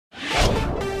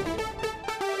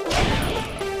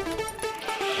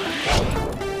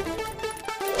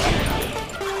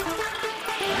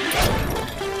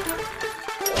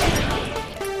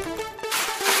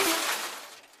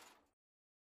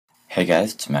Hey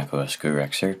guys, it's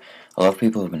MacOSGuruX here. A lot of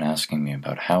people have been asking me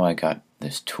about how I got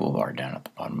this toolbar down at the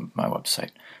bottom of my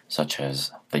website, such as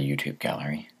the YouTube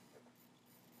gallery,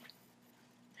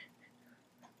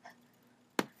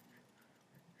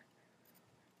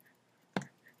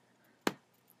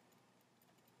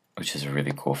 which is a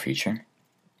really cool feature.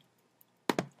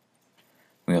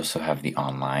 We also have the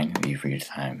online view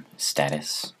time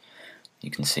status, you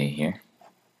can see here.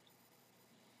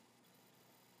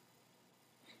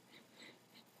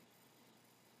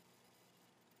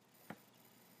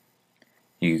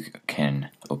 You can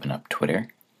open up Twitter.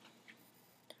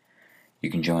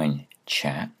 You can join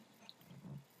chat.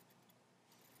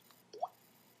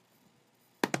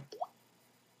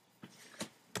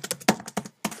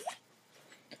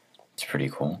 It's pretty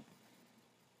cool.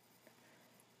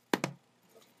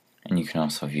 And you can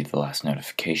also view the last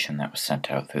notification that was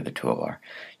sent out through the toolbar.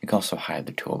 You can also hide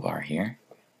the toolbar here.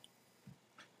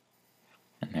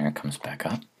 And there it comes back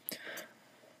up.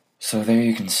 So there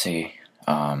you can see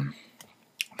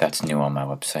that's new on my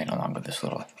website, along with this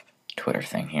little Twitter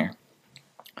thing here.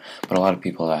 But a lot of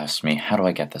people ask me, how do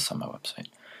I get this on my website?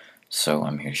 So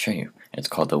I'm here to show you. It's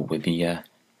called the Wibiya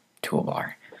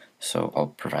Toolbar. So I'll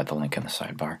provide the link in the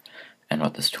sidebar. And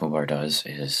what this toolbar does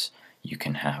is you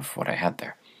can have what I had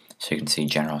there. So you can see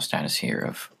general status here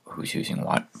of who's using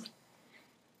what.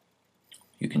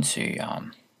 You can see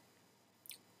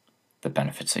the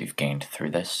benefits that you've gained through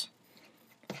this.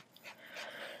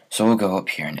 So we'll go up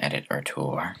here and edit our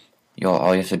toolbar.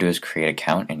 All you have to do is create an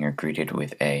account, and you're greeted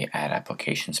with a Add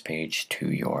Applications page to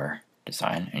your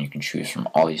design, and you can choose from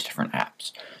all these different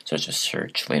apps, such as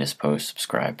search, latest post,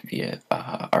 subscribe via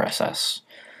RSS,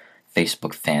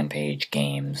 Facebook fan page,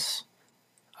 games.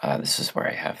 This is where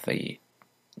I have the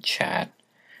chat.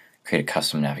 Create a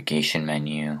custom navigation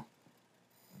menu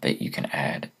that you can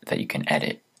add, that you can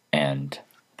edit and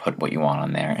put what you want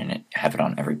on there, and have it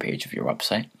on every page of your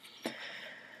website.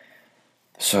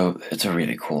 So it's a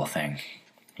really cool thing.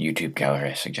 YouTube Gallery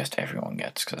I suggest everyone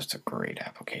gets because it's a great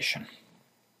application.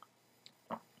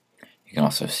 You can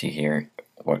also see here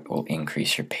what will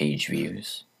increase your page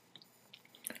views.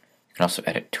 You can also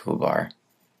edit toolbar,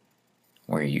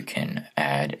 where you can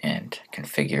add and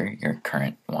configure your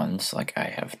current ones, like I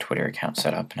have Twitter account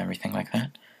set up and everything like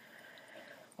that.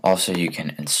 Also, you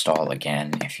can install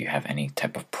again if you have any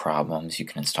type of problems. You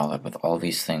can install it with all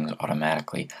these things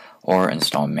automatically, or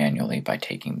install manually by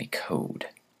taking the code.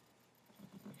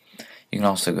 You can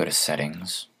also go to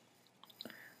settings,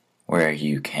 where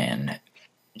you can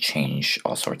change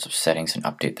all sorts of settings and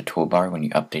update the toolbar. When you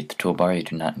update the toolbar, you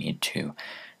do not need to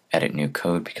edit new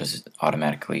code, because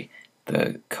automatically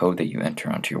the code that you enter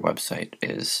onto your website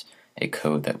is a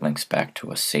code that links back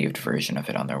to a saved version of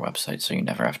it on their website, so you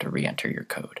never have to re-enter your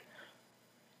code.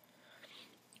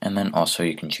 And then also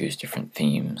you can choose different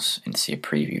themes and see a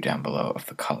preview down below of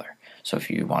the color. So if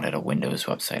you wanted a Windows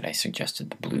website, I suggested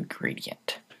the blue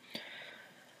gradient.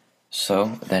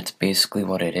 So that's basically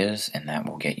what it is, and that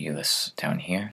will get you this down here.